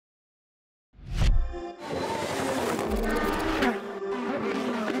th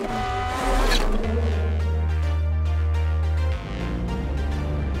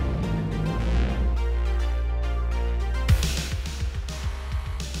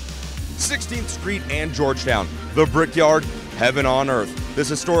Street and Georgetown, the Brickyard, heaven on earth. This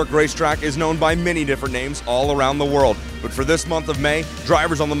historic racetrack is known by many different names all around the world, but for this month of May,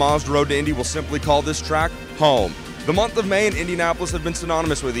 drivers on the Mazda Road to Indy will simply call this track home. The month of May and Indianapolis have been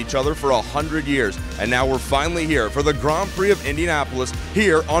synonymous with each other for 100 years, and now we're finally here for the Grand Prix of Indianapolis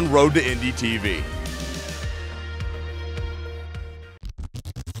here on Road to Indy TV.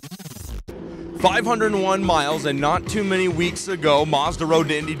 501 miles and not too many weeks ago, Mazda Road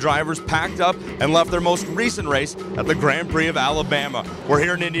to Indy drivers packed up and left their most recent race at the Grand Prix of Alabama. We're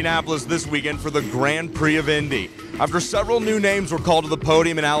here in Indianapolis this weekend for the Grand Prix of Indy. After several new names were called to the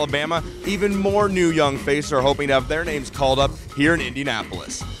podium in Alabama, even more new young faces are hoping to have their names called up here in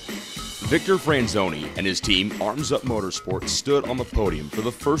Indianapolis. Victor Franzoni and his team, Arms Up Motorsports, stood on the podium for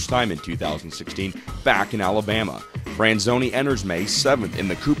the first time in 2016 back in Alabama. Franzoni enters May 7th in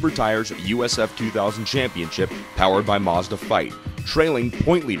the Cooper Tires USF2000 Championship powered by Mazda Fight, trailing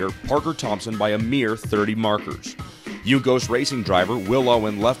point leader Parker Thompson by a mere 30 markers. Yukos Racing driver Will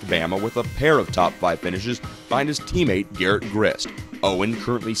Owen left Bama with a pair of top 5 finishes behind his teammate Garrett Grist. Owen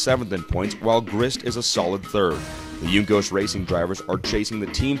currently 7th in points, while Grist is a solid 3rd. The Yukos Racing drivers are chasing the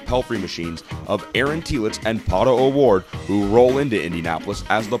team Pelfrey machines of Aaron Telitz and Pato O'Ward, who roll into Indianapolis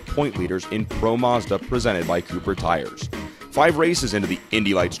as the point leaders in Pro Mazda presented by Cooper Tires. 5 races into the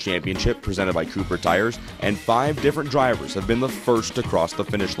Indy Lights Championship presented by Cooper Tires, and 5 different drivers have been the first to cross the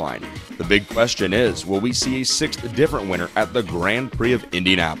finish line. The big question is, will we see a 6th different winner at the Grand Prix of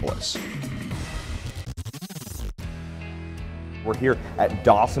Indianapolis? We're here at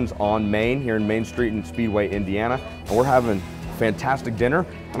Dawson's on Main, here in Main Street in Speedway, Indiana, and we're having fantastic dinner,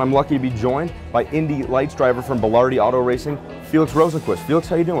 and I'm lucky to be joined by Indy Lights driver from Belardi Auto Racing, Felix Rosenqvist. Felix,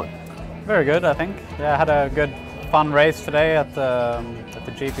 how you doing? Very good, I think. Yeah, I had a good, fun race today at the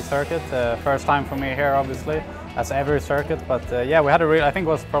GP circuit. First time for me here, obviously, as every circuit, but yeah, we had I think it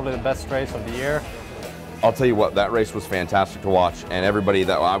was probably the best race of the year. I'll tell you what, that race was fantastic to watch, and everybody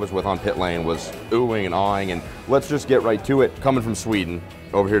that I was with on pit lane was oohing and awing, and let's just get right to it. Coming from Sweden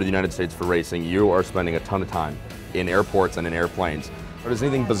over here to the United States for racing, you are spending a ton of time in airports and in airplanes. Does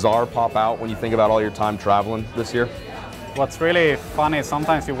anything bizarre pop out when you think about all your time traveling this year? What's really funny is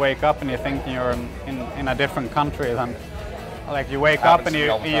sometimes you wake up and you think you're in a different country than, like you wake up and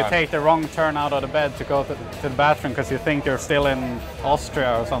you take the wrong turn out of the bed to go to the bathroom because you think you're still in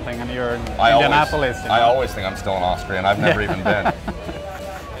Austria or something and you're in Indianapolis. I always think I'm still in Austria and I've never even been.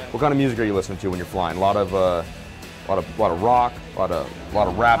 What kind of music are you listening to when you're flying? A lot of rock, a lot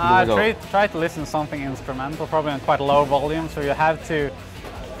of rap. I try to listen to something instrumental, probably in quite low volume, so you have to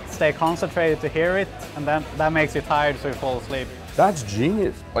stay concentrated to hear it, and then that makes you tired, so you fall asleep. That's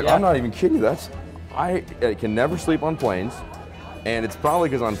genius. Like, yeah. I'm not even kidding you. I can never sleep on planes. And it's probably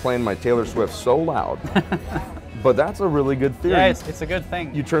because I'm playing my Taylor Swift so loud. But that's a really good theory. Yeah, it's a good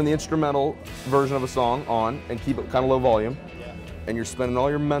thing. You turn the instrumental version of a song on and keep it kind of low volume. Yeah. And you're spending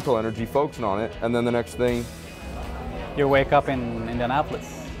all your mental energy focusing on it. And then the next thing... you wake up in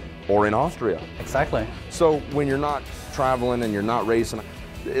Indianapolis. Or in Austria. Exactly. So when you're not traveling and you're not racing,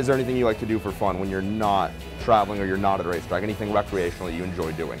 is there anything you like to do for fun when you're not traveling or you're not at a racetrack? Anything recreational that you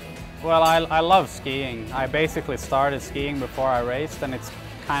enjoy doing? Well, I love skiing. I basically started skiing before I raced, and it's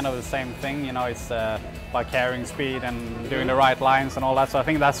kind of the same thing, you know, it's about carrying speed and doing the right lines and all that, so I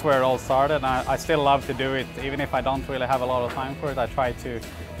think that's where it all started, and I still love to do it, even if I don't really have a lot of time for it. I try to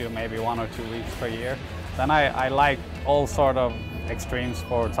do maybe 1 or 2 weeks per year. Then I like all sort of extreme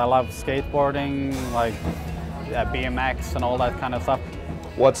sports. I love skateboarding, like BMX and all that kind of stuff.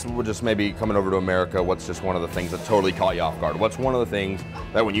 What's, just maybe coming over to America, what's just one of the things that totally caught you off guard? What's one of the things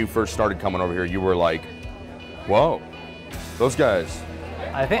that when you first started coming over here, you were like, whoa, those guys?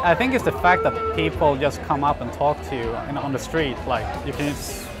 I think it's the fact that people just come up and talk to you on the street. Like,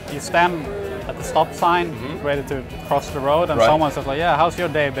 you stand at the stop sign, ready to cross the road, and someone says like, yeah, how's your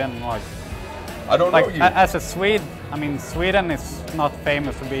day been? Like, I don't know you. As a Swede, I mean, Sweden is not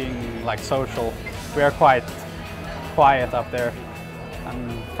famous for being like social. We are quite quiet up there.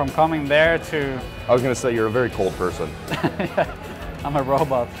 And from coming there to... I was going to say, you're a very cold person. Yeah, I'm a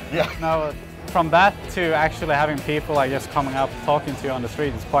robot. Yeah. No, from that to actually having people like just coming up talking to you on the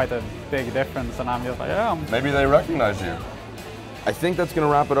street is quite a big difference, and I'm just like, yeah. Maybe they recognize you. I think that's going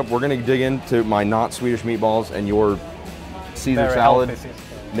to wrap it up. We're going to dig into my not Swedish meatballs and your Caesar salad,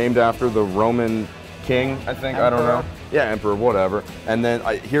 named after the Roman king, I think. Emperor. I don't know. Yeah, emperor, whatever. And then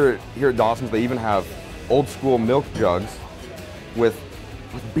here at Dawson's, they even have old school milk jugs with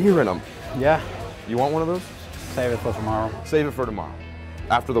beer in them. Yeah. You want one of those? Save it for tomorrow. Save it for tomorrow.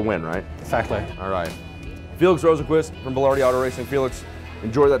 After the win, right? Exactly. All right. Felix Rosenqvist from Velarde Auto Racing. Felix,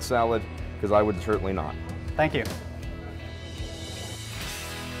 enjoy that salad, because I would certainly not. Thank you.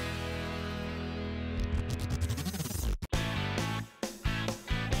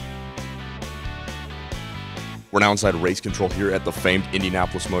 We're now inside race control here at the famed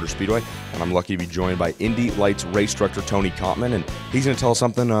Indianapolis Motor Speedway, and I'm lucky to be joined by Indy Lights race director Tony Kottman, and he's going to tell us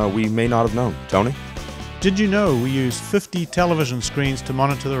something we may not have known. Tony? Did you know we use 50 television screens to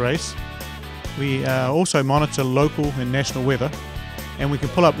monitor the race? We also monitor local and national weather, and we can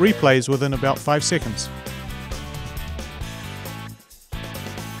pull up replays within about 5 seconds.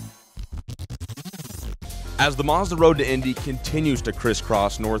 As the Mazda Road to Indy continues to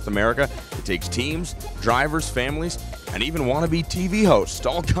crisscross North America, it takes teams, drivers, families, and even wannabe TV hosts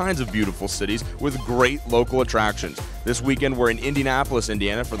to all kinds of beautiful cities with great local attractions. This weekend, we're in Indianapolis,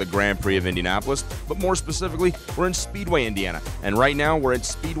 Indiana for the Grand Prix of Indianapolis, but more specifically, we're in Speedway, Indiana, and right now we're at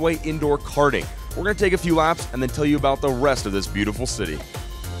Speedway Indoor Karting. We're going to take a few laps and then tell you about the rest of this beautiful city.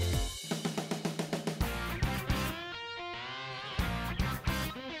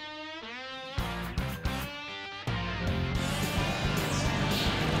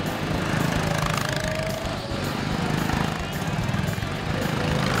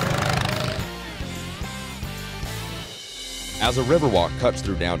 As a riverwalk cuts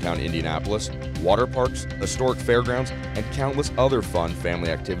through downtown Indianapolis, water parks, historic fairgrounds, and countless other fun family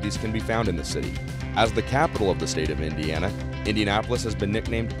activities can be found in the city. As the capital of the state of Indiana, Indianapolis has been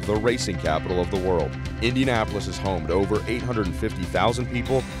nicknamed the racing capital of the world. Indianapolis is home to over 850,000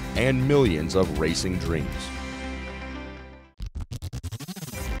 people and millions of racing dreams.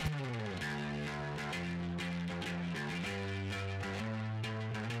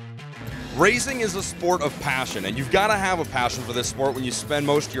 Racing is a sport of passion, and you've got to have a passion for this sport when you spend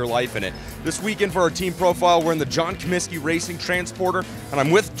most of your life in it. This weekend for our team profile, we're in the John Cummiskey Racing Transporter, and I'm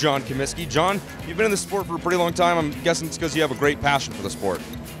with John Cummiskey. John, you've been in this sport for a pretty long time. I'm guessing it's because you have a great passion for the sport.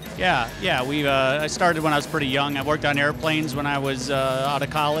 Yeah. I started when I was pretty young. I worked on airplanes when I was out of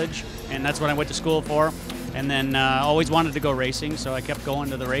college, and that's what I went to school for. And then always wanted to go racing, so I kept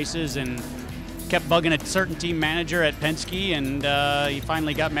going to the races and kept bugging a certain team manager at Penske, and he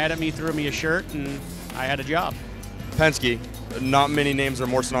finally got mad at me, threw me a shirt, and I had a job. Penske, not many names are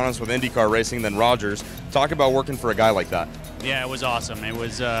more synonymous with IndyCar racing than Rogers. Talk about working for a guy like that. Yeah, it was awesome. It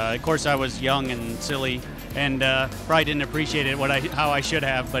was, of course, I was young and silly, and probably didn't appreciate it how I should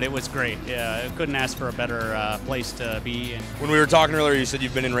have, but it was great. Yeah, I couldn't ask for a better place to be. And when we were talking earlier, you said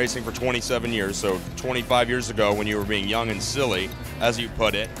you've been in racing for 27 years, so 25 years ago when you were being young and silly, as you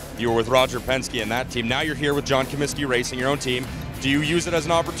put it, you were with Roger Penske and that team. Now you're here with John Cummiskey Racing, your own team. Do you use it as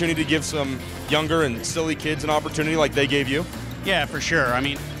an opportunity to give some younger and silly kids an opportunity like they gave you? Yeah, for sure. I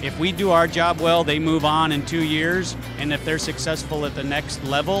mean, if we do our job well, they move on in 2 years, and if they're successful at the next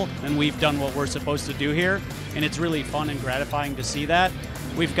level, then we've done what we're supposed to do here, and it's really fun and gratifying to see that.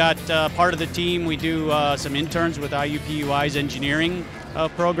 We've got part of the team, we do some interns with IUPUI's engineering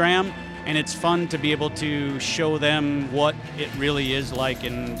program, and it's fun to be able to show them what it really is like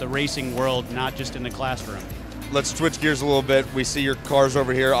in the racing world, not just in the classroom. Let's switch gears a little bit. We see your cars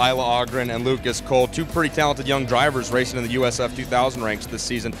over here, Isla Ogren and Lucas Cole, two pretty talented young drivers racing in the USF2000 ranks this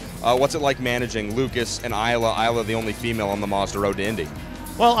season. What's it like managing Lucas and Isla the only female on the Mazda Road to Indy?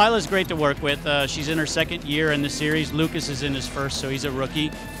 Well, Isla's great to work with. She's in her second year in the series. Lucas is in his first, so he's a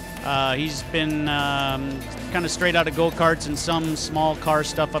rookie. He's been kind of straight out of go-karts and some small car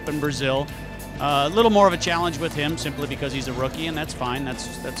stuff up in Brazil. A little more of a challenge with him simply because he's a rookie, and that's fine.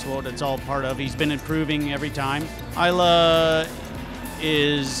 That's what it's all part of. He's been improving every time. Isla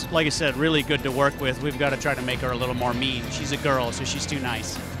is, like I said, really good to work with. We've got to try to make her a little more mean. She's a girl, so she's too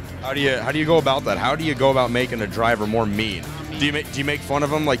nice. How do you go about that? How do you go about making a driver more mean? Do you make fun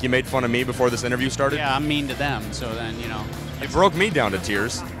of him like you made fun of me before this interview started? Yeah, I'm mean to them, so then, you know. It broke me down to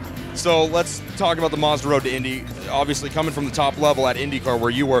tears. So let's talk about the Mazda Road to Indy. Obviously, coming from the top level at IndyCar where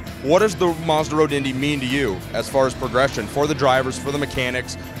you were, what does the Mazda Road to Indy mean to you as far as progression for the drivers, for the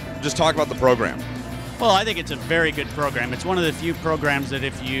mechanics? Just talk about the program. Well, I think it's a very good program. It's one of the few programs that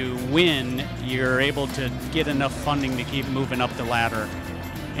if you win, you're able to get enough funding to keep moving up the ladder.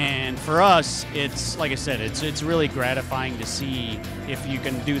 And for us, it's, like I said, it's really gratifying to see if you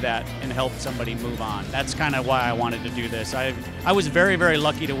can do that and help somebody move on. That's kind of why I wanted to do this. I was very, very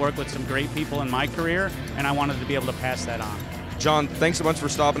lucky to work with some great people in my career, and I wanted to be able to pass that on. John, thanks so much for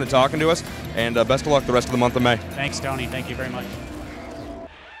stopping and talking to us, and best of luck the rest of the month of May. Thanks, Tony. Thank you very much.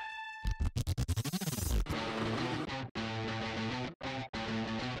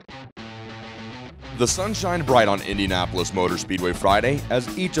 The sun shined bright on Indianapolis Motor Speedway Friday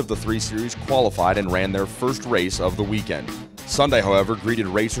as each of the 3 series qualified and ran their first race of the weekend. Sunday, however, greeted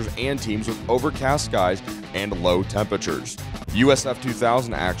racers and teams with overcast skies and low temperatures.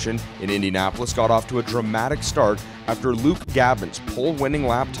 USF2000 action in Indianapolis got off to a dramatic start after Luke Gabin's pole-winning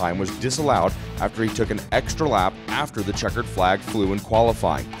lap time was disallowed after he took an extra lap after the checkered flag flew in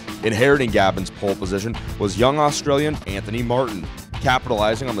qualifying. Inheriting Gabin's pole position was young Australian Anthony Martin.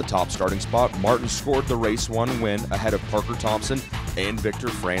 Capitalizing on the top starting spot, Martin scored the race 1 win ahead of Parker Thompson and Victor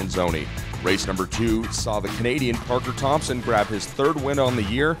Franzoni. Race number 2 saw the Canadian Parker Thompson grab his 3rd win on the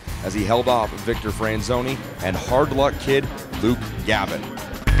year as he held off Victor Franzoni and hard luck kid Luke Gabin.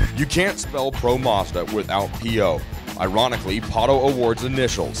 You can't spell Pro Mazda without PO. Ironically, Pato Award's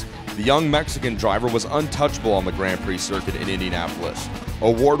initials. The young Mexican driver was untouchable on the Grand Prix circuit in Indianapolis.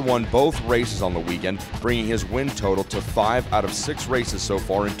 Award won both races on the weekend, bringing his win total to 5 out of 6 races so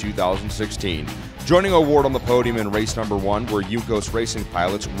far in 2016. Joining Award on the podium in race number 1 were Yukos Racing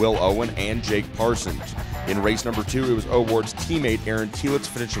pilots Will Owen and Jake Parsons. In race number 2, it was Award's teammate Aaron Telitz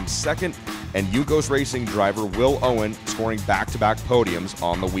finishing 2nd, and Yukos Racing driver Will Owen scoring back-to-back podiums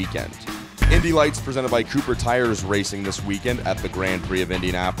on the weekend. Indy Lights, presented by Cooper Tires Racing this weekend at the Grand Prix of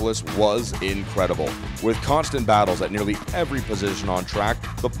Indianapolis, was incredible. With constant battles at nearly every position on track,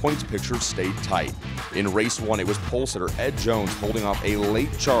 the points picture stayed tight. In race 1, it was pole sitter Ed Jones holding off a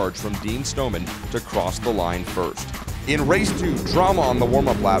late charge from Dean Stoneman to cross the line first. In race 2, drama on the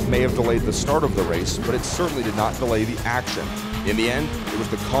warm-up lap may have delayed the start of the race, but it certainly did not delay the action. In the end, it was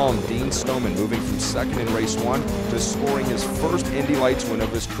the calm Dean Stoneman moving from 2nd in race 1 to scoring his first Indy Lights win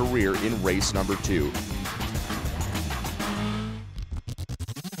of his career in race number 2.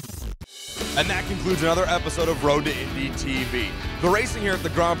 And that concludes another episode of Road to Indy TV. The racing here at the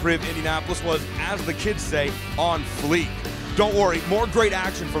Grand Prix of Indianapolis was, as the kids say, on fleek. Don't worry, more great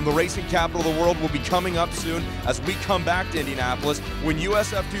action from the racing capital of the world will be coming up soon as we come back to Indianapolis when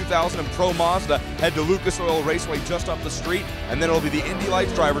USF2000 and Pro Mazda head to Lucas Oil Raceway just up the street, and then it'll be the Indy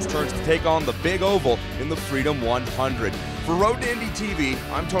Lights drivers' turns to take on the big oval in the Freedom 100. For Road to Indy TV,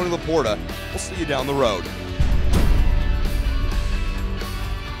 I'm Tony Laporta. We'll see you down the road.